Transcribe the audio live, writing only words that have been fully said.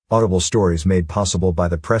Audible stories made possible by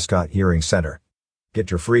the Prescott Hearing Center.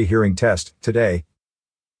 Get your free hearing test today.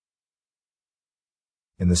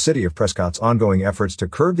 In the City of Prescott's ongoing efforts to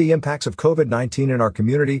curb the impacts of COVID-19 in our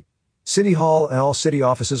community, City Hall and all city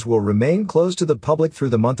offices will remain closed to the public through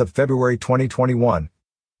the month of February 2021.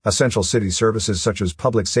 Essential city services such as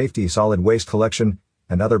public safety, solid waste collection,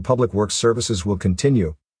 and other public works services will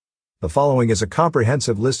continue. The following is a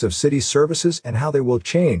comprehensive list of city services and how they will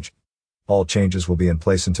change. All changes will be in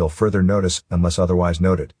place until further notice, unless otherwise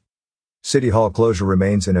noted. City Hall closure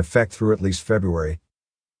remains in effect through at least February.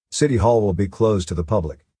 City Hall will be closed to the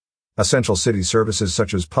public. Essential city services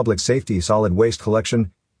such as public safety, solid waste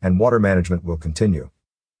collection, and water management will continue.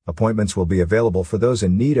 Appointments will be available for those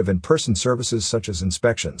in need of in-person services such as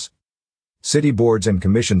inspections. City boards and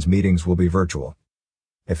commissions meetings will be virtual.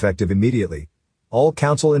 Effective immediately, all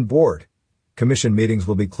council and board, commission meetings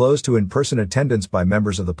will be closed to in-person attendance by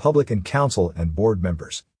members of the public and council and board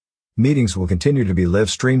members. Meetings will continue to be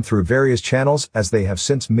live-streamed through various channels as they have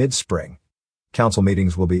since mid-spring. Council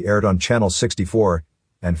meetings will be aired on Channel 64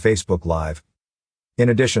 and Facebook Live. In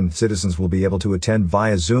addition, citizens will be able to attend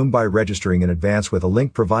via Zoom by registering in advance with a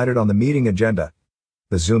link provided on the meeting agenda.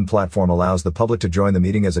 The Zoom platform allows the public to join the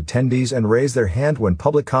meeting as attendees and raise their hand when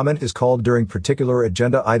public comment is called during particular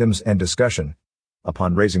agenda items and discussion.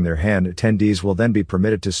 Upon raising their hand, attendees will then be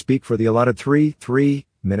permitted to speak for the allotted 3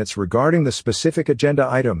 minutes regarding the specific agenda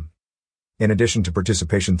item. In addition to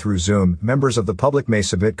participation through Zoom, members of the public may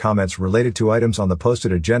submit comments related to items on the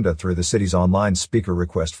posted agenda through the city's online speaker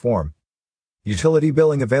request form. Utility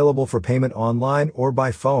billing available for payment online or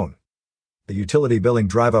by phone. The utility billing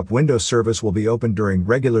drive-up window service will be open during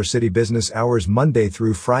regular city business hours Monday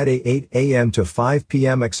through Friday 8 a.m. to 5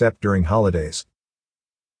 p.m. except during holidays.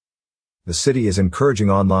 The city is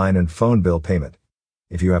encouraging online and phone bill payment.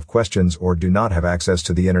 If you have questions or do not have access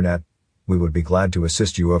to the internet, we would be glad to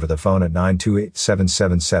assist you over the phone at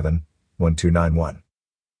 928-777-1291.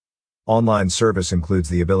 Online service includes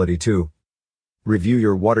the ability to review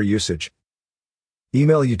your water usage.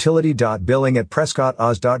 Email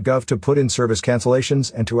utility.billing@prescottos.gov to put in service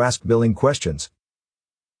cancellations and to ask billing questions.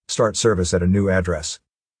 Start service at a new address.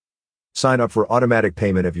 Sign up for automatic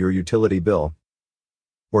payment of your utility bill.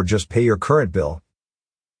 Or just pay your current bill.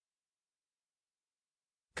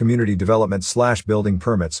 Community Development/Building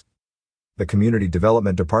Permits. The Community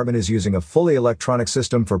Development Department is using a fully electronic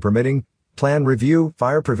system for permitting, plan review,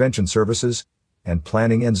 fire prevention services, and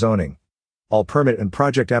planning and zoning. All permit and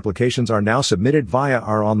project applications are now submitted via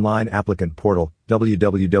our online applicant portal,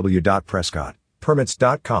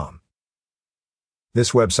 www.prescottpermits.com.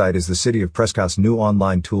 This website is the City of Prescott's new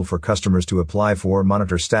online tool for customers to apply for,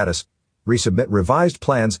 monitor status, resubmit revised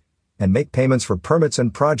plans, and make payments for permits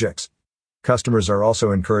and projects. Customers are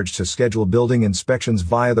also encouraged to schedule building inspections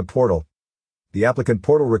via the portal. The applicant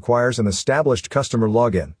portal requires an established customer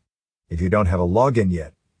login. If you don't have a login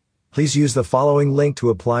yet, please use the following link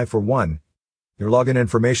to apply for one. Your login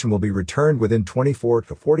information will be returned within 24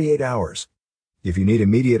 to 48 hours. If you need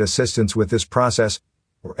immediate assistance with this process,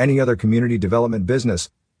 or any other community development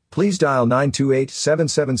business, please dial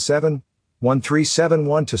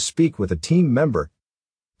 928-777-1371 to speak with a team member.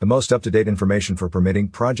 The most up-to-date information for permitting,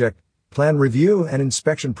 project, plan review, and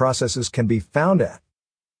inspection processes can be found at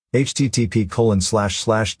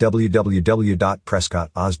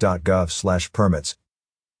http://www.prescottos.gov/permits.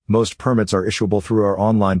 Most permits are issuable through our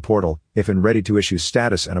online portal, if in ready-to-issue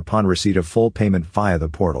status and upon receipt of full payment via the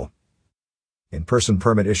portal. In-person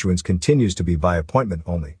permit issuance continues to be by appointment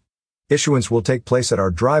only. Issuance will take place at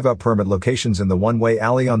our drive-up permit locations in the one-way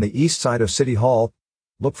alley on the east side of City Hall.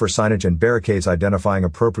 Look for signage and barricades identifying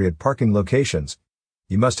appropriate parking locations.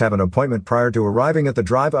 You must have an appointment prior to arriving at the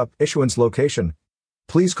drive-up issuance location.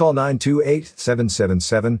 Please call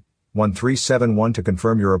 928-777-1371 to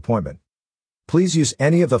confirm your appointment. Please use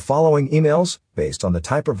any of the following emails, based on the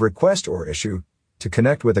type of request or issue, to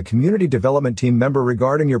connect with a community development team member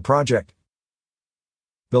regarding your project.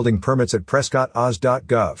 Building permits at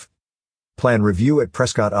prescottos.gov. Plan review at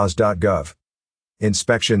prescottos.gov.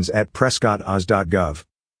 Inspections at prescottos.gov.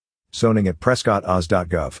 Zoning at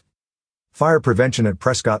prescottos.gov. Fire prevention at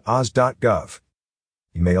prescottos.gov.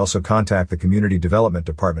 You may also contact the Community Development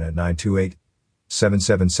Department at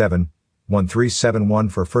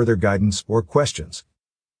 928-777-1371 for further guidance or questions.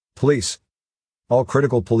 Police. All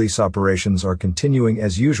critical police operations are continuing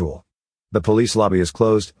as usual. The police lobby is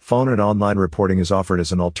closed. Phone and online reporting is offered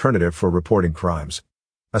as an alternative for reporting crimes.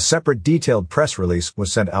 A separate detailed press release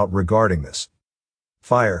was sent out regarding this.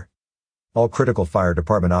 Fire. All critical fire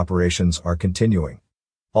department operations are continuing.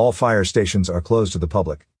 All fire stations are closed to the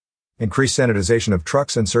public. Increased sanitization of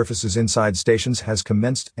trucks and surfaces inside stations has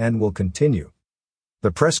commenced and will continue. The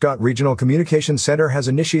Prescott Regional Communications Center has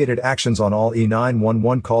initiated actions on all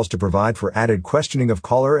E911 calls to provide for added questioning of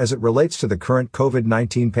caller as it relates to the current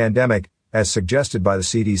COVID-19 pandemic, as suggested by the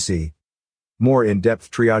CDC. More in-depth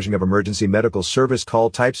triaging of emergency medical service call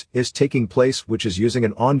types is taking place, which is using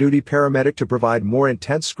an on-duty paramedic to provide more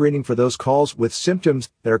intense screening for those calls with symptoms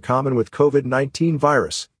that are common with COVID-19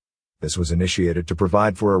 virus. This was initiated to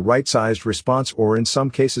provide for a right-sized response or in some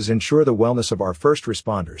cases ensure the wellness of our first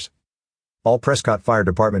responders. All Prescott Fire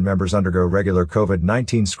Department members undergo regular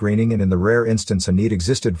COVID-19 screening, and in the rare instance a need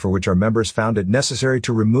existed for which our members found it necessary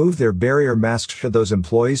to remove their barrier masks should those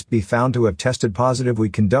employees be found to have tested positive, we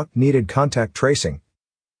conduct needed contact tracing.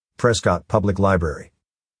 Prescott Public Library.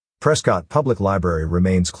 Prescott Public Library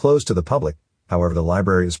remains closed to the public, however the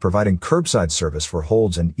library is providing curbside service for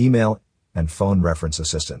holds and email and phone reference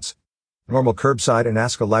assistance. Normal curbside and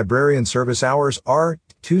Ask a Librarian service hours are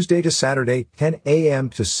Tuesday to Saturday, 10 a.m.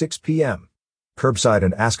 to 6 p.m. Curbside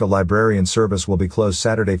and Ask a Librarian service will be closed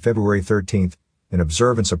Saturday, February 13th, in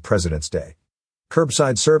observance of President's Day.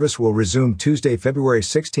 Curbside service will resume Tuesday, February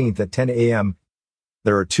 16th at 10 a.m.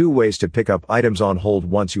 There are two ways to pick up items on hold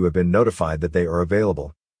once you have been notified that they are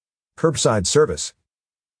available. Curbside service.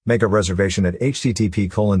 Make a reservation at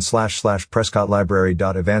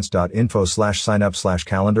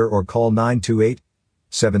http://prescottlibrary.events.info/signup/calendar or call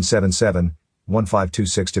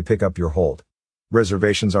 928-777-1526 to pick up your hold.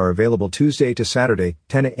 Reservations are available Tuesday to Saturday,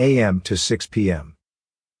 10 a.m. to 6 p.m.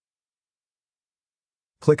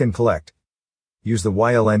 Click and collect. Use the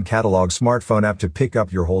YLN Catalog smartphone app to pick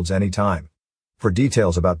up your holds anytime. For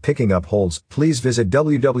details about picking up holds, please visit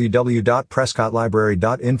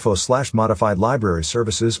www.prescottlibrary.info/modified library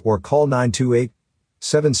services or call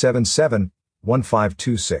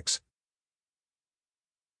 928-777-1526.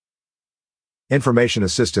 Information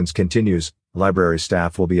assistance continues. Library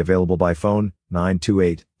staff will be available by phone,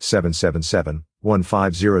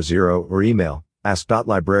 928-777-1500 or email,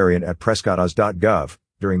 ask.librarian@prescottos.gov,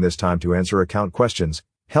 during this time to answer account questions,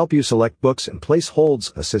 help you select books and place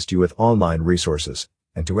holds, assist you with online resources,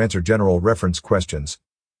 and to answer general reference questions.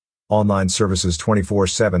 Online services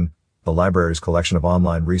 24/7. The library's collection of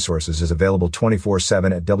online resources is available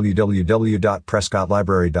 24/7 at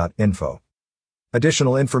www.prescottlibrary.info.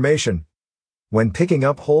 Additional information. When picking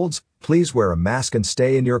up holds, please wear a mask and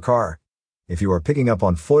stay in your car. If you are picking up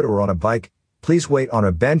on foot or on a bike, please wait on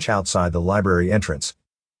a bench outside the library entrance.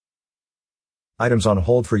 Items on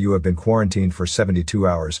hold for you have been quarantined for 72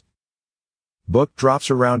 hours. Book drops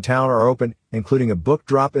around town are open, including a book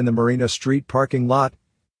drop in the Marina Street parking lot.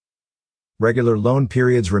 Regular loan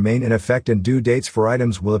periods remain in effect and due dates for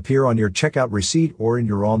items will appear on your checkout receipt or in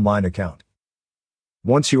your online account.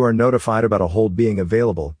 Once you are notified about a hold being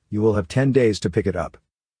available, you will have 10 days to pick it up.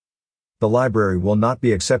 The library will not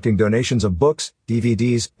be accepting donations of books,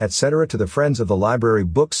 DVDs, etc. to the Friends of the Library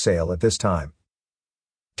book sale at this time.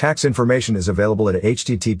 Tax information is available at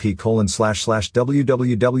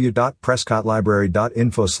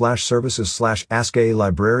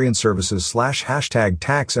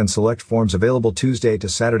http://www.prescottlibrary.info/services/ask-a-librarian-services/#tax and select forms available Tuesday to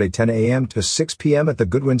Saturday 10 a.m. to 6 p.m. at the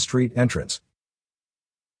Goodwin Street entrance.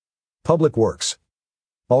 Public Works.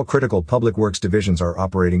 All critical Public Works divisions are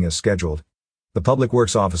operating as scheduled. The Public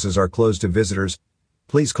Works offices are closed to visitors.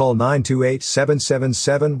 Please call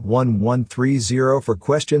 928-777-1130 for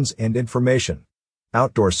questions and information.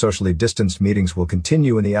 Outdoor socially distanced meetings will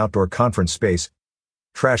continue in the outdoor conference space.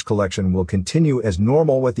 Trash collection will continue as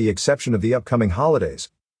normal with the exception of the upcoming holidays.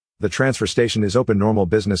 The transfer station is open normal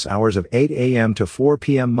business hours of 8 a.m. to 4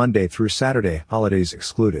 p.m. Monday through Saturday, holidays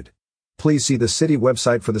excluded. Please see the city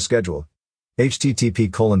website for the schedule.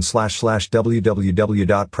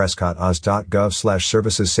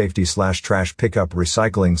 http://www.prescottos.gov/services-safety/trash pickup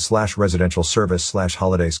recycling/residential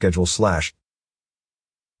service/holiday schedule/.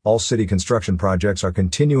 All city construction projects are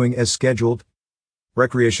continuing as scheduled.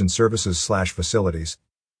 Recreation services/facilities.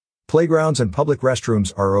 Playgrounds and public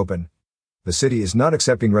restrooms are open. The city is not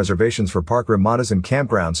accepting reservations for park ramadas and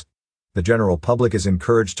campgrounds. The general public is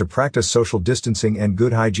encouraged to practice social distancing and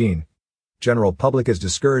good hygiene. General public is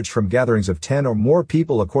discouraged from gatherings of 10 or more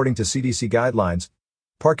people according to CDC guidelines.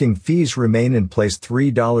 Parking fees remain in place,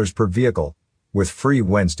 $3 per vehicle, with free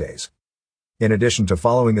Wednesdays. In addition to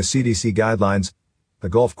following the CDC guidelines, the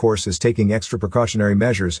golf course is taking extra precautionary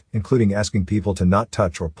measures, including asking people to not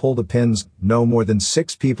touch or pull the pins, no more than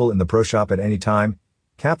 6 people in the pro shop at any time,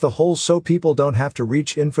 cap the holes so people don't have to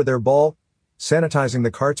reach in for their ball, sanitizing the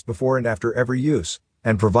carts before and after every use,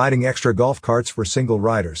 and providing extra golf carts for single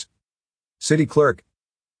riders. City Clerk.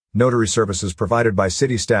 Notary services provided by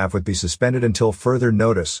city staff would be suspended until further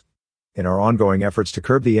notice. In our ongoing efforts to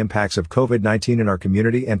curb the impacts of COVID-19 in our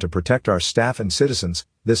community and to protect our staff and citizens,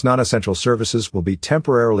 this non-essential services will be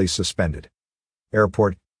temporarily suspended.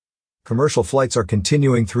 Airport. Commercial flights are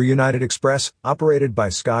continuing through United Express, operated by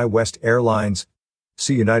SkyWest Airlines.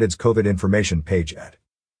 See United's COVID information page at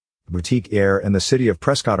Boutique Air and the City of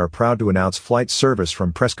Prescott are proud to announce flight service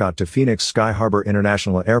from Prescott to Phoenix Sky Harbor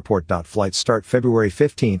International Airport. Flights start February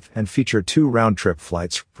 15th and feature 2 round-trip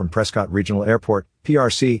flights from Prescott Regional Airport,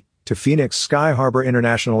 PRC, to Phoenix Sky Harbor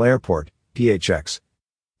International Airport, PHX.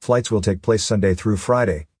 Flights will take place Sunday through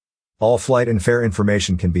Friday. All flight and fare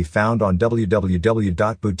information can be found on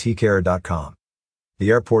www.boutiqueair.com. The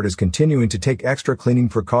airport is continuing to take extra cleaning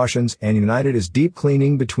precautions and United is deep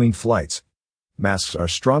cleaning between flights. Masks are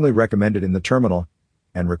strongly recommended in the terminal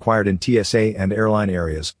and required in TSA and airline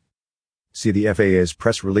areas. See the FAA's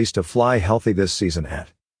press release to fly healthy this season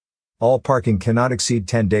at. All parking cannot exceed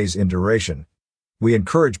 10 days in duration. We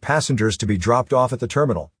encourage passengers to be dropped off at the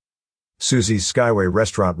terminal. Susie's Skyway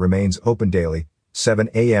Restaurant remains open daily, 7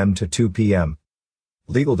 a.m. to 2 p.m.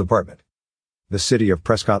 Legal Department. The City of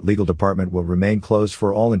Prescott Legal Department will remain closed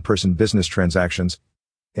for all in-person business transactions.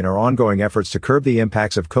 In our ongoing efforts to curb the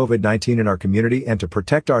impacts of COVID-19 in our community and to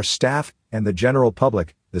protect our staff and the general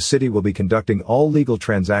public, the city will be conducting all legal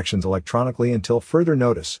transactions electronically until further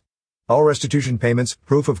notice. All restitution payments,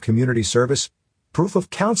 proof of community service, proof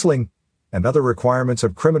of counseling, and other requirements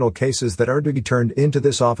of criminal cases that are to be turned into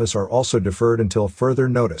this office are also deferred until further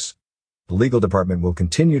notice. The legal department will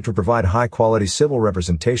continue to provide high-quality civil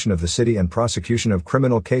representation of the city and prosecution of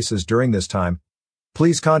criminal cases during this time.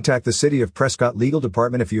 Please contact the City of Prescott Legal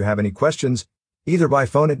Department if you have any questions, either by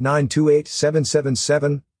phone at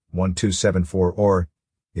 928-777-1274 or,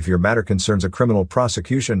 if your matter concerns a criminal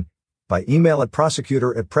prosecution, by email at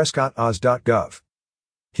prosecutor@prescottos.gov.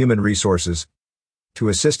 Human Resources. To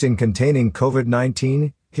assist in containing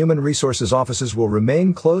COVID-19, Human Resources offices will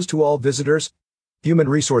remain closed to all visitors. Human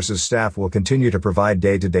Resources staff will continue to provide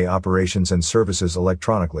day-to-day operations and services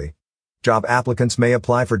electronically. Job applicants may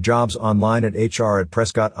apply for jobs online at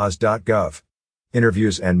hr@prescottos.gov.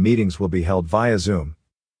 Interviews and meetings will be held via Zoom.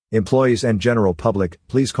 Employees and general public,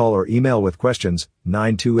 please call or email with questions,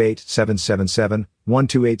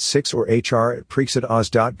 928-777-1286 or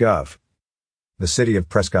hr@prescottos.gov. The City of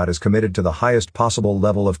Prescott is committed to the highest possible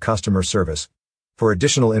level of customer service. For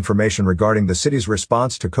additional information regarding the city's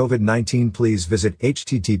response to COVID-19, please visit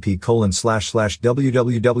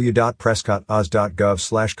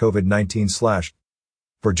http://www.prescottos.gov/covid19/.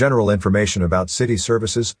 For general information about city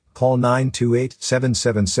services, call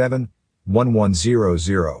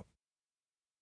 928-777-1100.